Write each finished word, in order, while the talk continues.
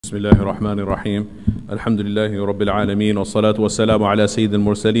بسم الله الرحمن الرحيم الحمد لله رب العالمين والصلاة والسلام على سيد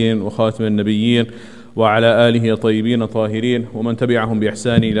المرسلين وخاتم النبيين وعلى آله الطيبين الطاهرين ومن تبعهم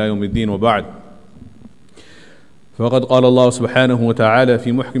بإحسان إلى يوم الدين وبعد. فقد قال الله سبحانه وتعالى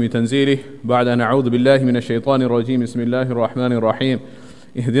في محكم تنزيله بعد أن أعوذ بالله من الشيطان الرجيم بسم الله الرحمن الرحيم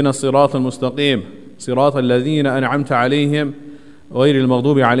اهدنا الصراط المستقيم صراط الذين أنعمت عليهم غير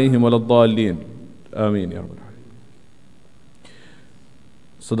المغضوب عليهم ولا الضالين آمين يا رب العالمين.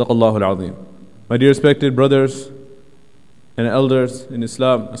 Sadaqallahu al-Azim. My dear respected brothers and elders in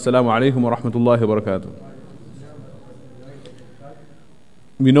Islam, Assalamu alaikum wa rahmatullahi wa barakatuh.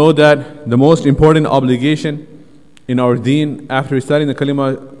 We know that the most important obligation in our deen after reciting the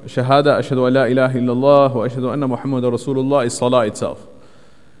kalima shahada, ashhadu an la ilaha illallah wa ashhadu anna Muhammadan Rasulullah, is salah itself.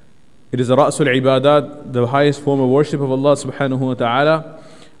 It is the ra'sul ibadat, the highest form of worship of Allah subhanahu wa ta'ala.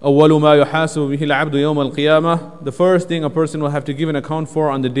 أول ما يحاسب به العبد يوم القيامة, the first thing a person will have to give an account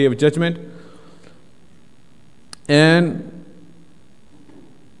for on the day of judgment. And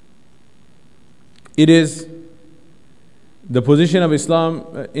it is the position of Islam,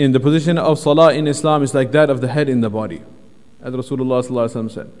 in the position of salah in Islam is like that of the head in the body, as Rasulullah sallallahu alaihi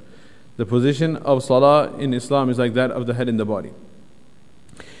wasallam said. The position of salah in Islam is like that of the head in the body.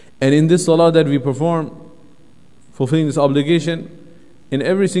 And in this salah that we perform, fulfilling this obligation, in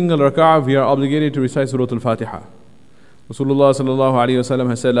every single rak'ah we are obligated to recite Surah Al-Fatiha. Rasulullah sallallahu alayhi wa sallam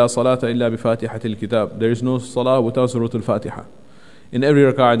has said, La salata illa bi fatihatil kitab. There is no salah without Surah Al-Fatiha. In every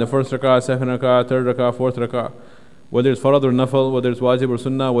rak'ah, in the first rak'ah, second rak'ah, third rak'ah, fourth rak'ah, whether it's farad or nafal, whether it's wajib or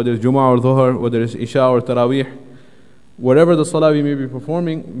sunnah, whether it's Jummah or dhuhr, whether it's isha or tarawih, whatever the salah we may be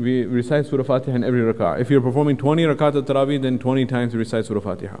performing, we recite Surah Fatiha in every rak'ah. If you're performing 20 rakat of tarawih, then 20 times we recite Surah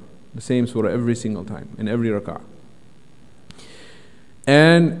Fatiha. The same surah every single time, in every rak'ah.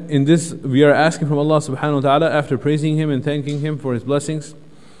 And in this we are asking from Allah subhanahu wa ta'ala, after praising Him and thanking Him for His blessings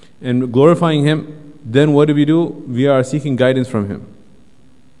and glorifying Him, then what do? We are seeking guidance from Him.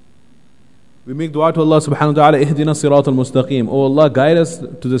 We make dua to Allah subhanahu wa ta'ala, ihdina sirat al-mustaqim. Oh Allah, guide us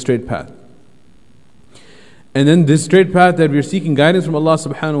to the straight path. And then this straight path that we are seeking guidance from Allah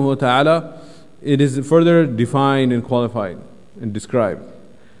subhanahu wa ta'ala, it is further defined and qualified and described.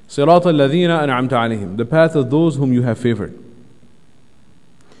 Sirat al-ladhina an'amta alayhim, the path of those whom you have favored.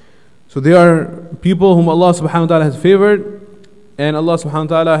 So they are people whom Allah subhanahu wa ta'ala has favored, and Allah subhanahu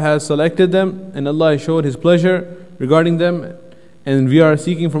wa ta'ala has selected them, and Allah has showed His pleasure regarding them, and we are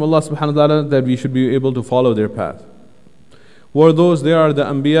seeking from Allah subhanahu wa ta'ala that we should be able to follow their path. Who are those? They are the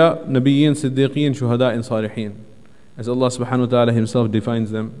Anbiya, Nabiyyin, Siddiqeen, Shuhada and Salihin. As Allah subhanahu wa ta'ala Himself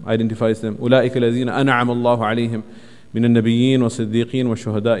defines them, identifies them. أُولَٰئِكَ الَّذِينَ أَنْعَمَ اللَّهُ عَلَيْهِمْ مِنَ النَّبِيِّينَ وَالصِّدِّيقِينَ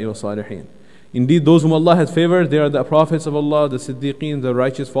وَالشُّهَدَاءِ وَالصَّالِحِينَ. Indeed, those whom Allah has favored, they are the prophets of Allah, the Siddiqeen, the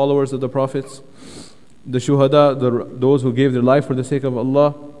righteous followers of the prophets, the Shuhada, those who gave their life for the sake of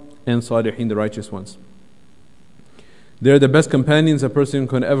Allah, and Salihin, the righteous ones. They are the best companions a person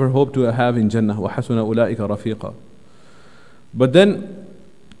can ever hope to have in Jannah. وَحَسُنَ أُولَٰئِكَ رَفِيقًا. But then,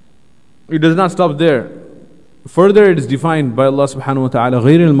 it does not stop there. Further, it is defined by Allah subhanahu wa ta'ala,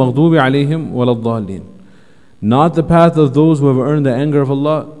 غَيْرِ الْمَغْضُوبِ عَلَيْهِمْ وَلَا الضَّالِّينَ. Not the path of those who have earned the anger of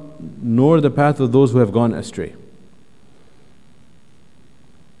Allah, nor the path of those who have gone astray.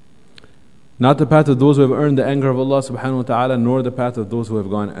 Not the path of those who have earned the anger of Allah subhanahu wa ta'ala, nor the path of those who have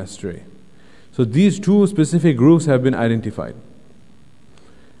gone astray. So these two specific groups have been identified.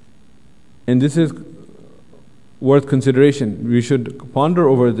 And this is worth consideration. We should ponder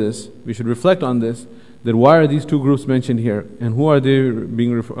over this, we should reflect on this, that why are these two groups mentioned here, and who are they being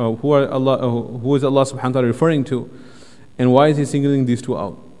who is Allah subhanahu wa ta'ala referring to, and why is He singling these two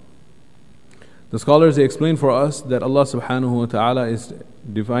out? The scholars, they explain for us that Allah subhanahu wa ta'ala is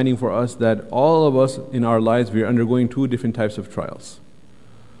defining for us that all of us in our lives, we are undergoing two different types of trials.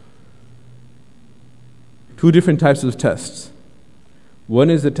 Two different types of tests. One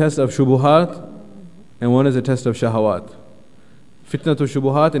is the test of shubuhat, and one is the test of shahawat. Fitnatu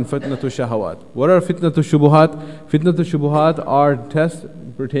shubuhat and fitnatu shahawat. What are fitnatu shubuhat? Fitnatu shubuhat are tests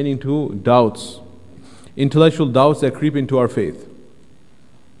pertaining to doubts, intellectual doubts that creep into our faith.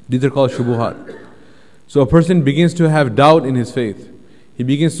 These are called shubuhat. So a person begins to have doubt in his faith. He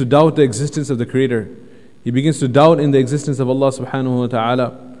begins to doubt the existence of the Creator. He begins to doubt in the existence of Allah subhanahu wa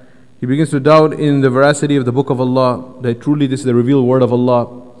ta'ala. He begins to doubt in the veracity of the book of Allah, that truly this is the revealed word of Allah.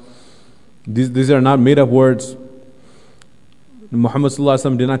 These are not made up words. Muhammad sallallahu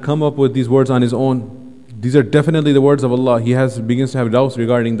alaihi wasallam did not come up with these words on his own. These are definitely the words of Allah. He begins to have doubts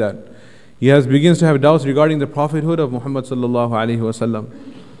regarding that. He begins to have doubts regarding the prophethood of Muhammad sallallahu alaihi wasallam.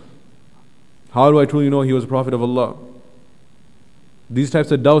 How do I truly know he was a prophet of Allah? These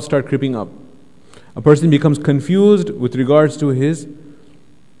types of doubts start creeping up. A person becomes confused with regards to his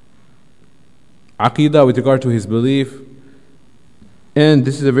aqidah, with regard to his belief. And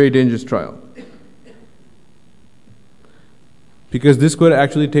this is a very dangerous trial, because this could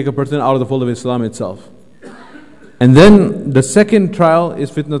actually take a person out of the fold of Islam itself. And then the second trial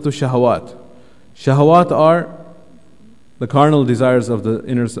is fitnatul shahawat. Shahawat are the carnal desires of the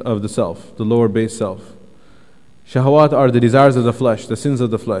inner of the self, the lower base self. Shahawat are the desires of the flesh, the sins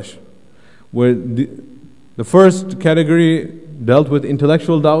of the flesh. Where the first category dealt with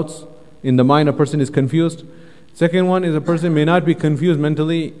intellectual doubts. In the mind, a person is confused. Second one is a person may not be confused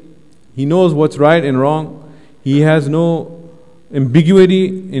mentally. He knows what's right and wrong. He has no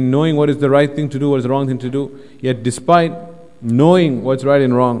ambiguity in knowing what is the right thing to do, what is the wrong thing to do. Yet despite knowing what's right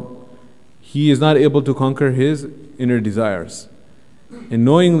and wrong, he is not able to conquer his inner desires. And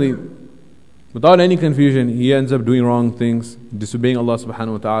knowingly, without any confusion, he ends up doing wrong things, disobeying Allah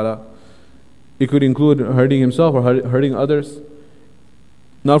subhanahu wa ta'ala. It could include hurting himself or hurting others,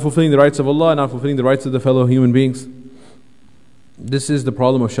 not fulfilling the rights of Allah, not fulfilling the rights of the fellow human beings. This is the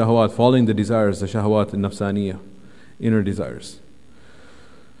problem of shahawat, following the desires, the shahawat al-nafsaniyah, inner desires.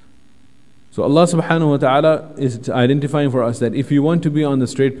 So Allah subhanahu wa ta'ala is identifying for us that if you want to be on the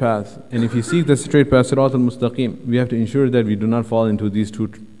straight path, and if you seek the straight path, sirat al-mustaqim, we have to ensure that we do not fall into these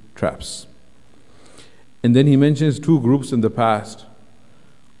two traps. And then he mentions two groups in the past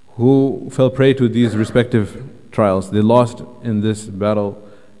who fell prey to these respective trials. They lost in this battle.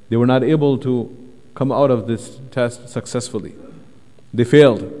 They were not able to come out of this test successfully. They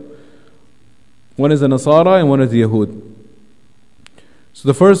failed. One is the Nasara and one is the Yahud. So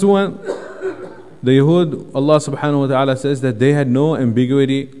the first one, the Yahud, Allah subhanahu wa ta'ala says that they had no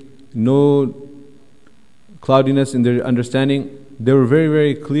ambiguity, no cloudiness in their understanding. They were very,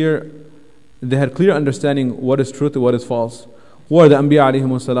 very clear. They had clear understanding what is truth and what is false. Who are the Anbiya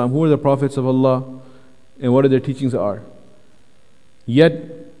alayhimu salam? Who are the prophets of Allah? And what their teachings are. Yet,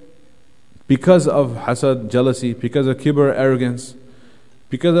 because of hasad, jealousy, because of kibr, arrogance,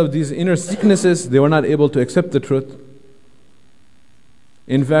 because of these inner sicknesses, they were not able to accept the truth.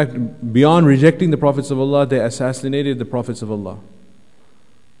 In fact, beyond rejecting the prophets of Allah, they assassinated the prophets of Allah.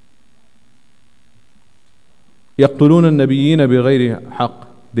 يَقْتُلُونَ النَّبِيِّينَ بِغَيْرِ حَقٍّ.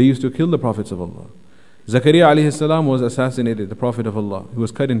 They used to kill the prophets of Allah. Zakaria alayhi salam was assassinated, the prophet of Allah. He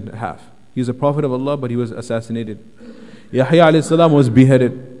was cut in half. He is a prophet of Allah, but he was assassinated. Yahya alayhi salam was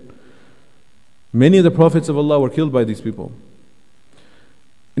beheaded. Many of the prophets of Allah were killed by these people.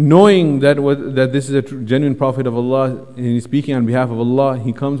 Knowing that this is a genuine prophet of Allah, and he's speaking on behalf of Allah,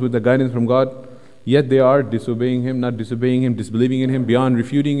 he comes with the guidance from God, yet they are disobeying him, not disobeying him, disbelieving in him. Beyond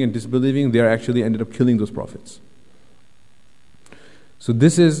refuting and disbelieving, they are actually ended up killing those prophets. So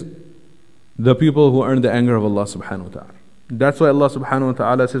this is the people who earn the anger of Allah subhanahu wa ta'ala. That's why Allah subhanahu wa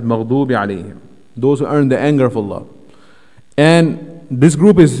ta'ala says, مَغْضُوبِ عَلَيْهِمْ. Those who earn the anger of Allah. And this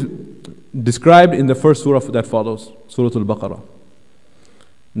group is described in the first surah that follows, Surah Al-Baqarah.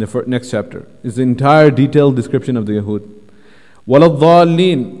 In the next chapter is the entire detailed description of the Yahud.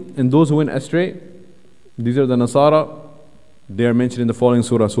 وَلَضَّالِّينَ. And those who went astray, these are the Nasara. They are mentioned in the following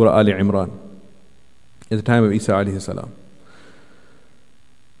surah, Surah Ali Imran, at the time of Isa alayhi salam.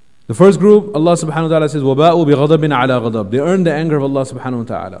 The first group, Allah subhanahu wa ta'ala says, وَبَاءُوا بِغَضَبٍ عَلَى غَضَبٍ. They earned the anger of Allah subhanahu wa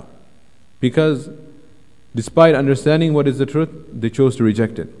ta'ala. Because despite understanding what is the truth, they chose to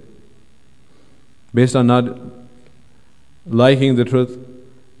reject it. Based on not liking the truth,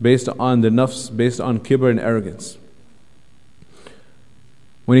 based on the nafs, based on kibr and arrogance.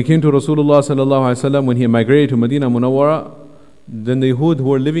 When he came to Rasulullah sallallahu alaihi wasallam, when he migrated to Medina Munawwara, then the Yahud who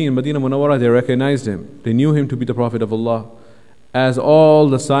were living in Medina Munawwara, they recognized him. They knew him to be the Prophet of Allah, as all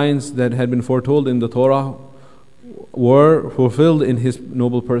the signs that had been foretold in the Torah were fulfilled in his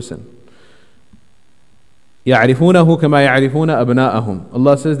noble person. يَعْرِفُونَهُ كَمَا يَعْرِفُونَ أَبْنَاءَهُم.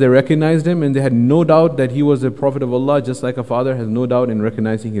 Allah says they recognized him and they had no doubt that he was the Prophet of Allah, just like a father has no doubt in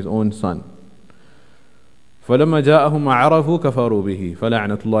recognizing his own son. فَلَمَّا جَاءَهُمْ مَا عَرَفُوا كَفَرُوا بِهِ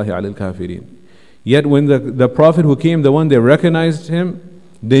فَلَعْنَةُ اللَّهِ عَلَى الْكَافِرِينَ. Yet when the Prophet who came, the one they recognized him,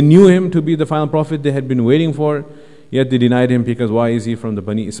 they knew him to be the final Prophet they had been waiting for, yet they denied him because why is he from the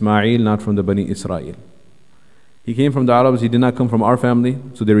Bani Ismail, not from the Bani Israel? He came from the Arabs, he did not come from our family,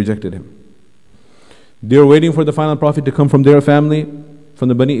 so they rejected him. They were waiting for the final Prophet to come from their family, from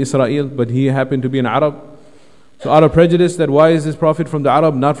the Bani Israel, but he happened to be an Arab. So out of prejudice that why is this Prophet from the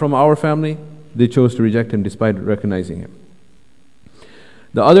Arab, not from our family, they chose to reject him despite recognizing him.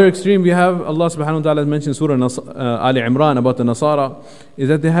 The other extreme we have, Allah subhanahu wa ta'ala mentioned Surah Ali Imran about the Nasara, is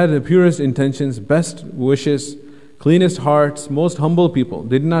that they had the purest intentions, best wishes, cleanest hearts, most humble people.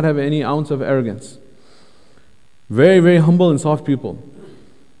 They did not have any ounce of arrogance. Very, very humble and soft people.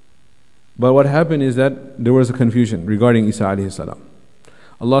 But what happened is that there was a confusion regarding Isa alayhi salam.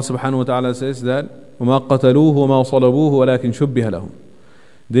 Allah subhanahu wa ta'ala says that وَمَا قَتَلُوهُ وَمَا صَلَبُوهُ وَلَكِنْ شُبِّهَ لَهُمْ.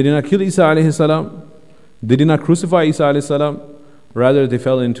 They did not kill Isa alayhi salam, they did not crucify Isa alayhi salam, rather they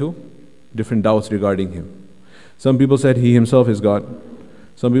fell into different doubts regarding him. Some people said he himself is God.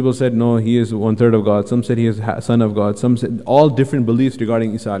 Some people said no, he is 1/3 of God. Some said he is son of God. Some said all different beliefs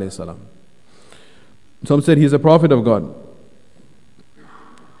regarding Isa alayhi salam. Some said he is a prophet of God.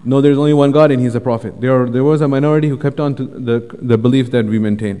 No, there is only one God and he is a prophet. There was a minority who kept on to the belief that we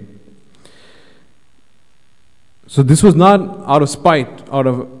maintain. So this was not out of spite, out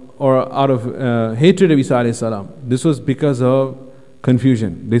of hatred of Isa alayhi salam. This was because of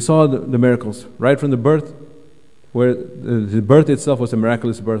confusion. They saw the miracles right from the birth, where the birth itself was a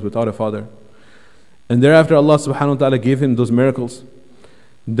miraculous birth without a father. And thereafter Allah subhanahu wa ta'ala gave him those miracles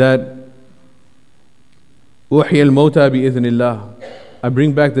that أُحْيَ الْمَوْتَى بِإِذْنِ اللَّهِ, I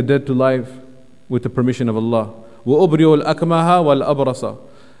bring back the dead to life with the permission of Allah. وَأُبْرِيُ الْأَكْمَهَ وَالْأَبْرَصَ,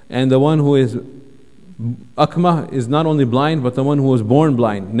 and the one who is Akmah is not only blind, but the one who was born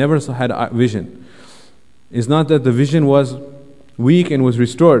blind, never had vision. It's not that the vision was weak and was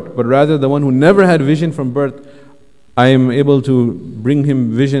restored, but rather the one who never had vision from birth, I am able to bring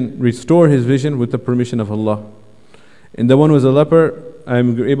him vision, restore his vision with the permission of Allah. And the one who was a leper, I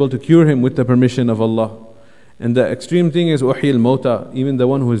am able to cure him with the permission of Allah. And the extreme thing is uhil mauta, even the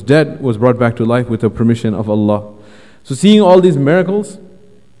one who is dead was brought back to life with the permission of Allah. So seeing all these miracles,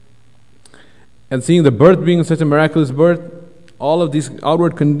 and seeing the birth being such a miraculous birth, all of these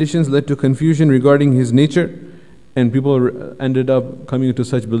outward conditions led to confusion regarding his nature, and people ended up coming to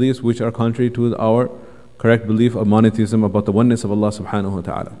such beliefs which are contrary to our correct belief of monotheism, about the oneness of Allah subhanahu wa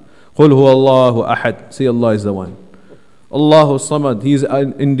ta'ala. قُلْ هُوَ اللَّهُ أَحَدٌ, say Allah is the one. Allahu Samad, He is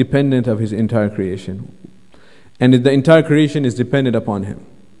independent of His entire creation. And the entire creation is dependent upon Him.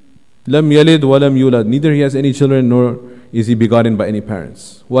 لَمْ يَلِدْ وَلَمْ يُولَدْ, neither He has any children nor is He begotten by any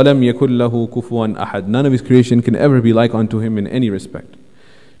parents. وَلَمْ يَكُنْ لَهُ كُفُوًا أَحَدٌ, none of His creation can ever be like unto Him in any respect.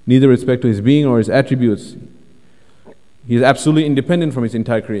 Neither respect to His being or His attributes. He is absolutely independent from His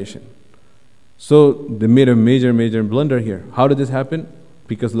entire creation. So they made a major blunder here. How did this happen?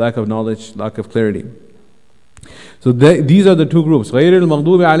 Because lack of knowledge, lack of clarity. So these are the two groups. غَيْرِ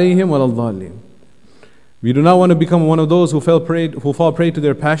الْمَغْضُوبِ عَلَيْهِمْ وَلَا الضَّالِّينَ. We do not want to become one of those who fall prey to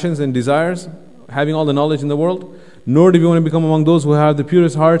their passions and desires, having all the knowledge in the world, nor do we want to become among those who have the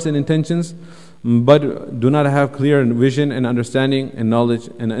purest hearts and intentions, but do not have clear vision and understanding and knowledge,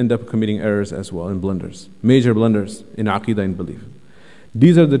 and end up committing errors as well and blunders, major blunders in aqidah and belief.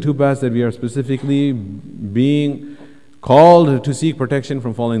 These are the two paths that we are specifically being called to seek protection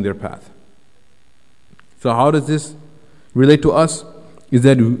from following their path. So how does this relate to us? Is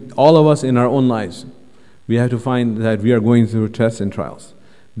that all of us in our own lives, we have to find that we are going through tests and trials.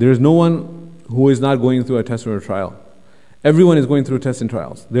 There is no one who is not going through a test or a trial. Everyone is going through tests and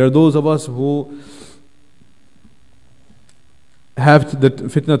trials. There are those of us who have the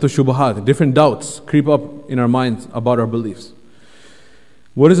fitna to shubuhat, different doubts creep up in our minds about our beliefs.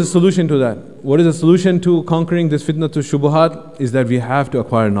 What is the solution to that? What is the solution to conquering this fitna to shubuhat? Is that we have to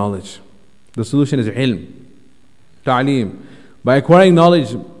acquire knowledge. The solution is ilm, ta'aleem. By acquiring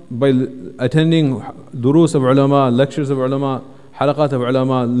knowledge, by attending durus of ulama, lectures of ulama, halaqat of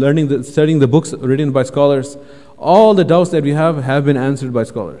ulama, studying the books written by scholars, all the doubts that we have been answered by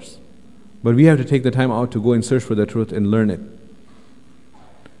scholars. But we have to take the time out to go and search for the truth and learn it.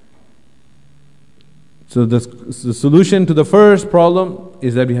 So the solution to the first problem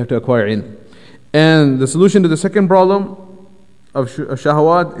is that we have to acquire ilm. And the solution to the second problem of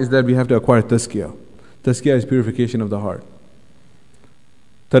shahawat is that we have to acquire tazkiyah. Tazkiyah is purification of the heart.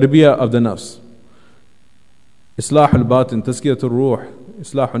 Tarbiyah of the nafs. Islah al-batin, tazkiyat al-ruh,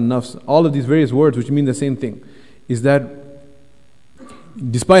 islah al-nafs. All of these various words which mean the same thing. Is that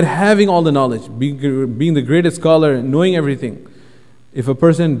despite having all the knowledge, being the greatest scholar, knowing everything, if a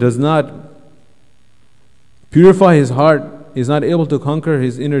person does not purify his heart, is not able to conquer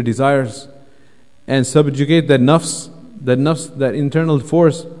his inner desires and subjugate that nafs, that internal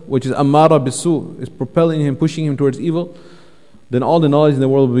force which is ammara bisu, is propelling him, pushing him towards evil, then all the knowledge in the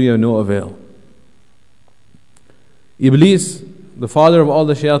world will be of no avail. Iblis, the father of all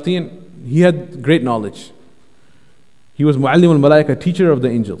the shayateen, he had great knowledge. He was mu'allim al-malaika, teacher of the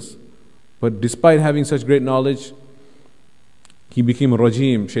angels. But despite having such great knowledge, he became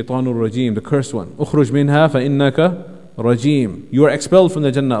rajim, shaitanul rajim, the cursed one. Ukhruj minha fa innaka rajim. You are expelled from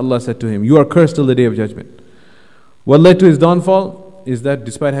the Jannah, Allah said to him. You are cursed till the day of judgment. What led to his downfall is that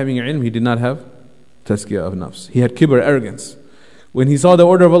despite having ilm, he did not have tazkiyah of nafs. He had kibr, arrogance. When he saw the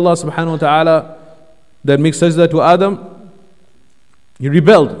order of Allah subhanahu wa ta'ala that makes sajda to Adam, he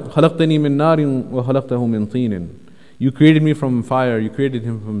rebelled. خَلَقْتَنِي مِن نَارٍ وَخَلَقْتَهُ مِن طِينٍ. You created me from fire, you created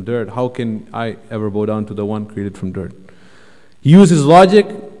him from dirt. How can I ever bow down to the one created from dirt? He used his logic,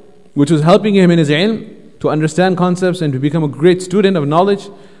 which was helping him in his ilm, to understand concepts and to become a great student of knowledge.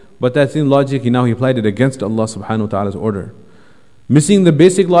 But that same logic, he applied it against Allah subhanahu wa ta'ala's order. Missing the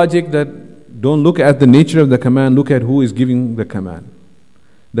basic logic that don't look at the nature of the command, look at who is giving the command.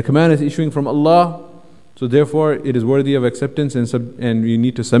 The command is issuing from Allah, so therefore it is worthy of acceptance and we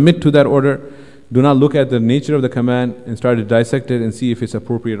need to submit to that order. Do not look at the nature of the command and start to dissect it and see if it's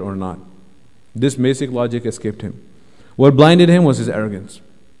appropriate or not. This basic logic escaped him. What blinded him was his arrogance.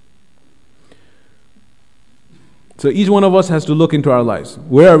 So each one of us has to look into our lives.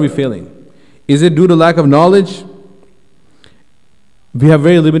 Where are we failing? Is it due to lack of knowledge? We have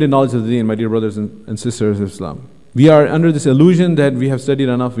very limited knowledge of the deen, my dear brothers and sisters of Islam. We are under this illusion that we have studied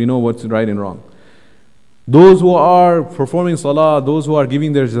enough, we know what's right and wrong. Those who are performing salah, those who are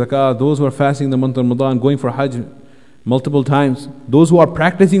giving their zakah, those who are fasting the month of Ramadan, going for hajj multiple times, those who are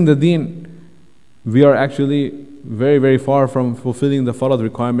practicing the deen, we are actually very, very far from fulfilling the farad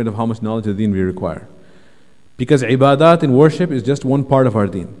requirement of how much knowledge of the deen we require. Because ibadat in worship is just one part of our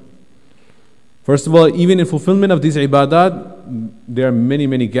deen. First of all, even in fulfillment of these ibadat, there are many,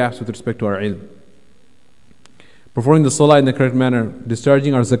 many gaps with respect to our ilm. Performing the salah in the correct manner,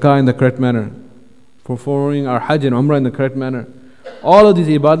 discharging our zakah in the correct manner, performing our hajj and umrah in the correct manner. All of these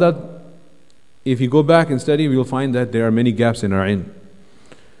ibadat, if you go back and study, we will find that there are many gaps in our ilm.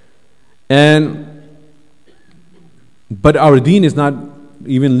 But our deen is not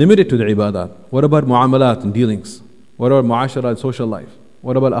even limited to the ibadat. What about muamalat and dealings? What about muasharat, social life?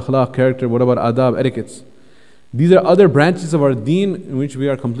 What about akhlaq, character? What about adab, etiquettes? These are other branches of our deen in which we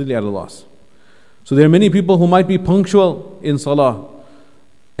are completely at a loss. So there are many people who might be punctual in salah.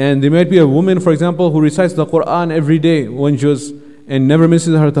 And there might be a woman, for example, who recites the Quran every day when she was, and never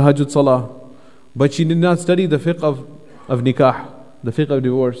misses her tahajjud salah. But she did not study the fiqh of nikah, the fiqh of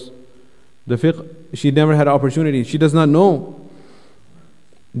divorce. The fiqh, she never had opportunity. She does not know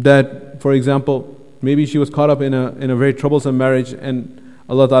that, for example, maybe she was caught up in a very troublesome marriage and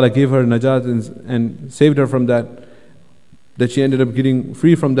Allah Ta'ala gave her najat and saved her from that she ended up getting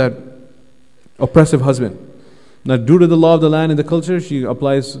free from that oppressive husband. Now, due to the law of the land and the culture, she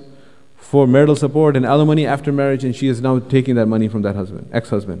applies for marital support and alimony after marriage, and she is now taking that money from that husband,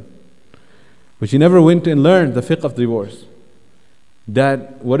 ex-husband. But she never went and learned the fiqh of divorce.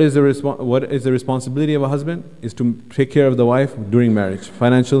 That what is the responsibility of a husband is to take care of the wife during marriage.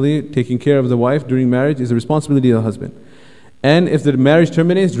 Financially, taking care of the wife during marriage is the responsibility of the husband. And if the marriage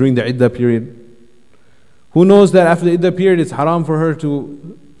terminates during the iddah period, who knows that after the iddah period it's haram for her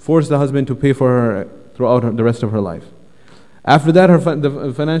to force the husband to pay for her throughout the rest of her life. After that,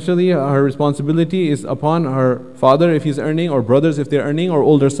 financially, her responsibility is upon her father if he's earning, or brothers if they're earning, or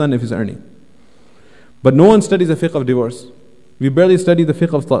older son if he's earning. But no one studies the fiqh of divorce. We barely study the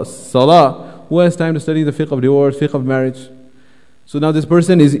fiqh of salah. Who has time to study the fiqh of divorce, fiqh of marriage? So now this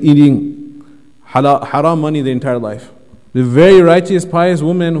person is eating haram money the entire life. The very righteous, pious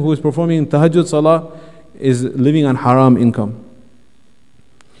woman who is performing tahajjud salah is living on haram income.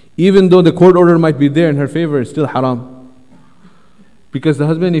 Even though the court order might be there in her favor, it's still haram. Because the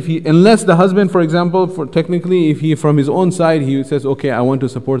husband, unless the husband, for example, technically, if he from his own side, he says, okay, I want to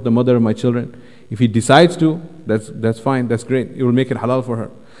support the mother of my children. If he decides to, that's fine, that's great. It will make it halal for her.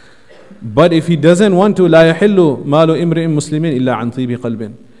 But if he doesn't want to, لا يحل مال امرئ مسلم إلا عن طيب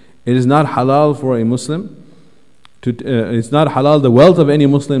قلب. It is not halal for a Muslim. It's not halal, the wealth of any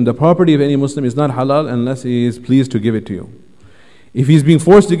Muslim, the property of any Muslim is not halal unless he is pleased to give it to you. If he's being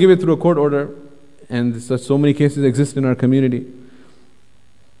forced to give it through a court order, and so many cases exist in our community,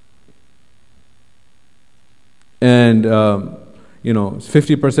 and 50%,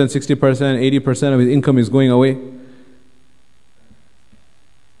 60%, 80% of his income is going away,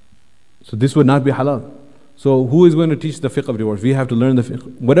 so this would not be halal. So who is going to teach the fiqh of divorce? We have to learn the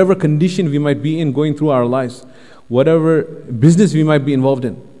fiqh. Whatever condition we might be in going through our lives, whatever business we might be involved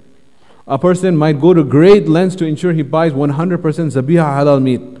in, a person might go to great lengths to ensure he buys 100% zabiha halal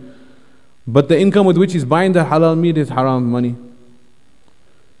meat. But the income with which he's buying the halal meat is haram money.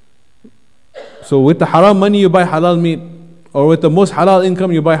 So with the haram money you buy halal meat, or with the most halal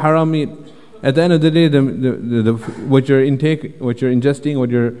income you buy haram meat. At the end of the day, what you're ingesting, what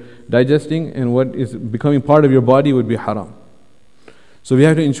you're digesting, and what is becoming part of your body would be haram. So we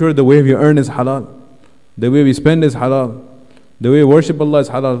have to ensure the way we earn is halal, the way we spend is halal, the way we worship Allah is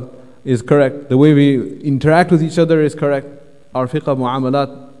halal, is correct, the way we interact with each other is correct, our fiqh of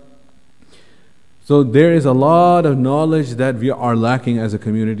muamalat. So there is a lot of knowledge that we are lacking as a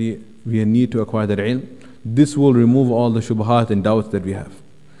community. We need to acquire that ilm. This will remove all the shubhat and doubts that we have.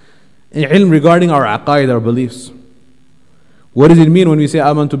 Ilm regarding our aqaid, our beliefs. What does it mean when we say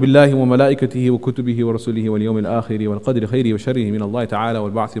آمنت بالله وملائكته وكتبه ورسله واليوم الآخر والقدر خيره وشره من الله تعالى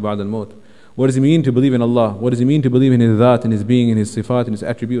والبعث بعد الموت? What does it mean to believe in Allah? What does it mean to believe in His Dhat, in His being, in His Sifat, in His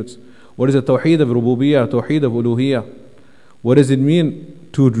attributes? What is the Tawheed of Rububiyyah, Tawheed of Uluhiyyah? What does it mean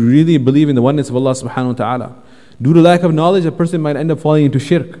to really believe in the oneness of Allah subhanahu wa ta'ala? Due to lack of knowledge, a person might end up falling into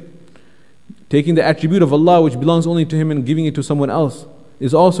shirk. Taking the attribute of Allah which belongs only to him and giving it to someone else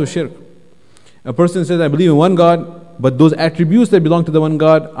is also shirk. A person says, I believe in one God, but those attributes that belong to the one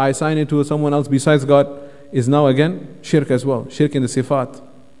God, I assign it to someone else besides God, is now again shirk as well. Shirk in the sifat.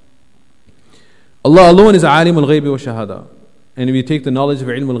 Allah alone is alimul ghaybi wa shahada. And we take the knowledge of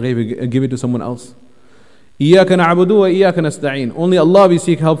ilmul ghayb and give it to someone else. Iyaka na'budu wa iyaka nasta'een. Only Allah we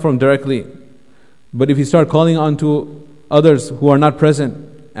seek help from directly. But if you start calling on to others who are not present,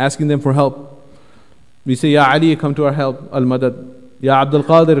 asking them for help, we say, Ya Ali, come to our help, Al-Madad. Ya Abdul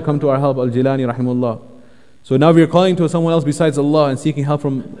Qadir, come to our help, Al-Jilani, Rahimullah. So now we are calling to someone else besides Allah and seeking help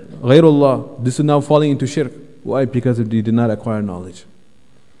from Ghairullah. This is now falling into shirk. Why? Because they did not acquire knowledge.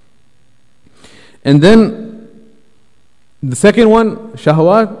 And then the second one,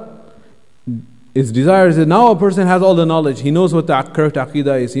 shahwat, is desires. Now a person has all the knowledge. He knows what the correct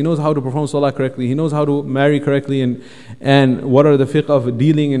aqidah is. He knows how to perform salah correctly. He knows how to marry correctly and what are the fiqh of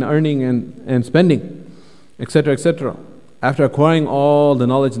dealing and earning and spending, etc., etc. After acquiring all the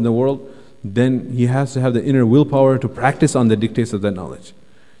knowledge in the world, then he has to have the inner willpower to practice on the dictates of that knowledge.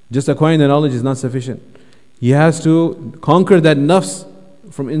 Just acquiring the knowledge is not sufficient. He has to conquer that nafs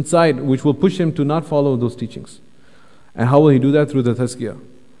from inside, which will push him to not follow those teachings. And how will he do that? Through the tazkiyah.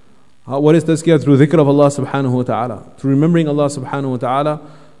 What is tazkiyah? Through dhikr of Allah subhanahu wa ta'ala. Through remembering Allah subhanahu wa ta'ala.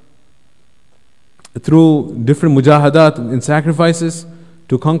 Through different mujahadat and sacrifices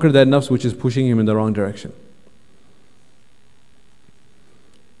to conquer that nafs which is pushing him in the wrong direction.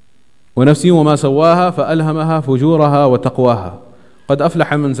 وَنَفْسٍ وَمَا سَوَّاهَا فَأَلْهَمَهَا فُجُورَهَا وَتَقْوَاهَا قَدْ أَفْلَحَ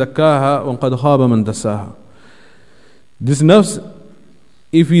مَنْ زَكَّاهَا وَقَدْ خَابَ مَنْ دَسَّاهَا. This nafs,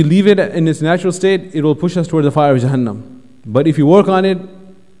 if we leave it in its natural state, it will push us toward the fire of Jahannam. But if you work on it,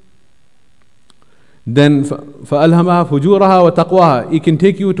 then فَأَلْهَمَهَا فُجُورَهَا وَتَقْوَاهَا. It can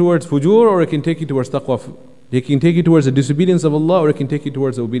take you towards fujur, or it can take you towards taqwa. It can take you towards the disobedience of Allah, or it can take you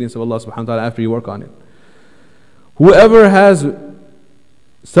towards the obedience of Allah subhanahu wa ta'ala after you work on it. Whoever has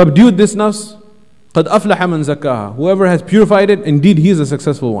subdued this nafs, قَدْ أَفْلَحَ مَنْ زَكَّاهَا. Whoever has purified it, indeed he is a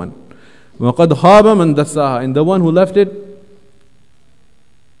successful one. وَقَدْ خَابَ مَنْ دَسَّاهَا. And the one who left it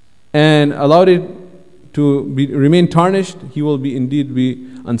and allowed it to remain tarnished, he will indeed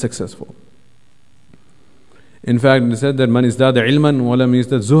be unsuccessful. In fact, it said that man izdada ilman wa lam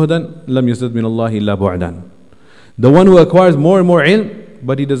yazdad zuhdan lam yazdad min Allah illa bu'dan. The one who acquires more and more ilm,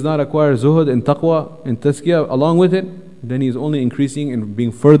 but he does not acquire zuhd and taqwa and tazkiyah along with it, then he is only increasing and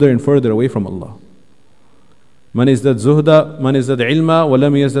being further and further away from Allah. Man izdad ilma wa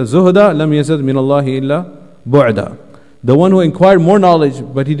lam yazdad zuhda lam yazdad min Allah illa bu'da. The one who acquired more knowledge,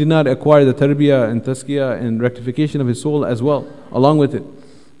 but he did not acquire the tarbiyah and tazkiyah and rectification of his soul as well, along with it,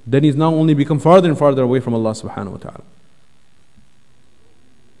 then he's now only become farther and farther away from Allah subhanahu wa ta'ala.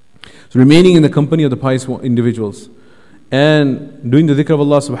 So remaining in the company of the pious individuals and doing the dhikr of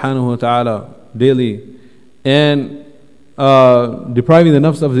Allah subhanahu wa ta'ala daily and depriving the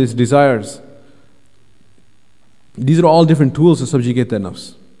nafs of its desires, these are all different tools to subjugate the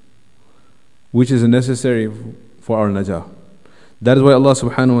nafs, which is necessary for our najah. That is why Allah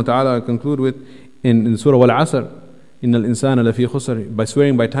subhanahu wa ta'ala conclude with in Surah Wal-Asr, إِنَّ الْإِنسَانَ لَفِي خُسْرٍ. By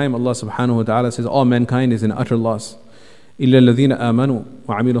swearing by time, Allah subhanahu wa ta'ala says all mankind is in utter loss. إِلَّا الَّذِينَ آمَنُوا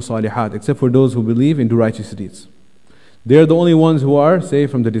وَعَمِلُوا صَالِحَاتٍ. Except for those who believe and do righteous deeds. They are the only ones who are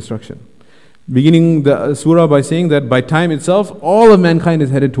saved from the destruction. Beginning the surah by saying that by time itself, all of mankind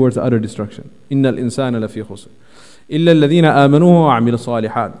is headed towards utter destruction. إِنَّ الْإِنسَانَ لَفِي خُسْرٍ إِلَّا الَّذِينَ آمَنُوا وَعَمِلُوا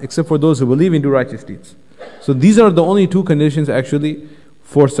صَالِحَاتٍ. Except for those who believe and do righteous deeds. So these are the only two conditions actually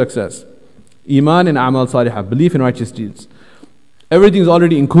for success. Iman and amal salihah, belief in righteous deeds. Everything is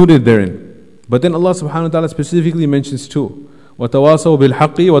already included therein. But then Allah subhanahu wa ta'ala specifically mentions two. وَتَوَاصَوْا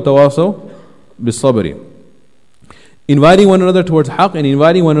بِالْحَقِّ وَتَوَاصَوْا بِالصَّبْرِ. Inviting one another towards haqq and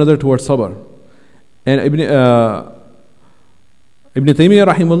inviting one another towards sabr. And Ibn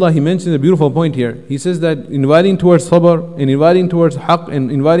Taymiyyah rahimahullah, he mentions a beautiful point here. He says that inviting towards sabr and inviting towards haqq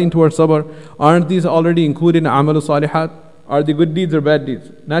and inviting towards sabr, aren't these already included in amalu salihat? Are they good deeds or bad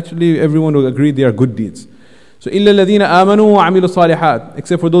deeds? Naturally, everyone will agree they are good deeds. So, إِلَّا الَّذِينَ آمَنُوا وَعَمِلُوا الصَّالِحَاتِ.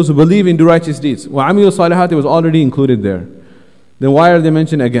 Except for those who believe and do righteous deeds. وَعَمِلُوا الصَّالِحَاتِ, it was already included there. Then why are they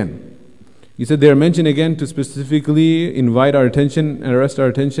mentioned again? He said they are mentioned again to specifically invite our attention and arrest our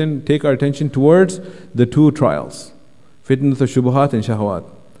attention, take our attention towards the two trials. Fitnat al-shubuhat and shahawat.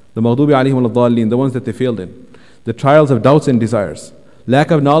 The maghdubi alayhim al-dhalleen, the ones that they failed in. the trials of doubts and desires,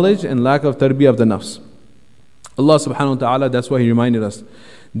 lack of knowledge and lack of tarbiyah of the nafs. Allah subhanahu wa ta'ala, that's why He reminded us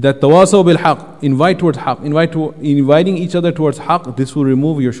that tawasaw bil haqq, invite towards haqq, inviting each other towards haqq, this will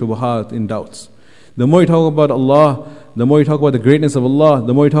remove your shubuhat and doubts. The more you talk about Allah, the more you talk about the greatness of Allah,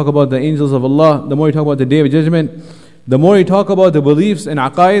 the more you talk about the angels of Allah, the more you talk about the Day of Judgment, the more you talk about the beliefs and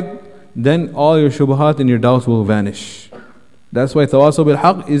aqaid, then all your shubuhat and your doubts will vanish. That's why tawasaw bil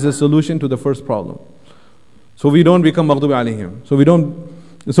haqq is a solution to the first problem. So we don't become maghdubi alayhim. So we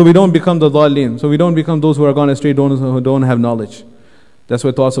don't become the dhalleen. So we don't become those who are gone astray, who don't have knowledge. That's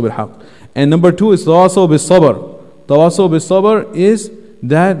why tawasaw bil haqq. And number 2 is tawasaw bil sabr. Tawasaw bil sabr is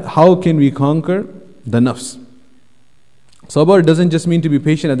that how can we conquer the nafs. Sabr doesn't just mean to be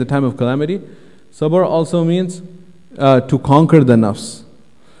patient at the time of calamity. Sabr also means to conquer the nafs.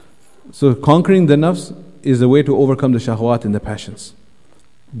 So conquering the nafs is the way to overcome the shahwat and the passions.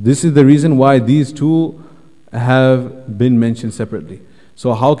 This is the reason why these two have been mentioned separately.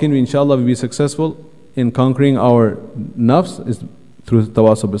 So how can we inshallah be successful in conquering our nafs is through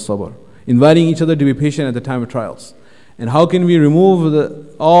tawasaw bil sabr. Inviting each other to be patient at the time of trials. And how can we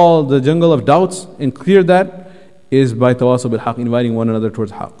remove all the jungle of doubts and clear that is by tawasaw bil haqq, inviting one another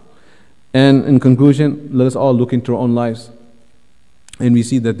towards haqq. And in conclusion, let us all look into our own lives. And we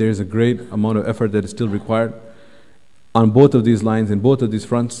see that there is a great amount of effort that is still required on both of these lines, in both of these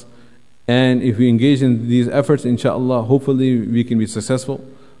fronts. And if we engage in these efforts, inshallah, hopefully we can be successful.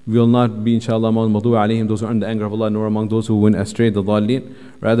 We will not be, inshallah, among maghdubi alayhim, those who are in the anger of Allah, nor among those who went astray, the dhalleen.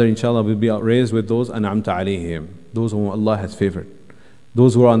 Rather, inshallah, we'll be raised with those an'amta alayhim, those whom Allah has favored,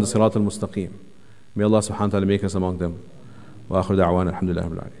 those who are on the sirat al-mustaqim. May Allah subhanahu wa ta'ala make us among them. Wa akhiru da'wana alhamdulillahi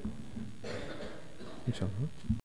rabbil alameen. Inshallah.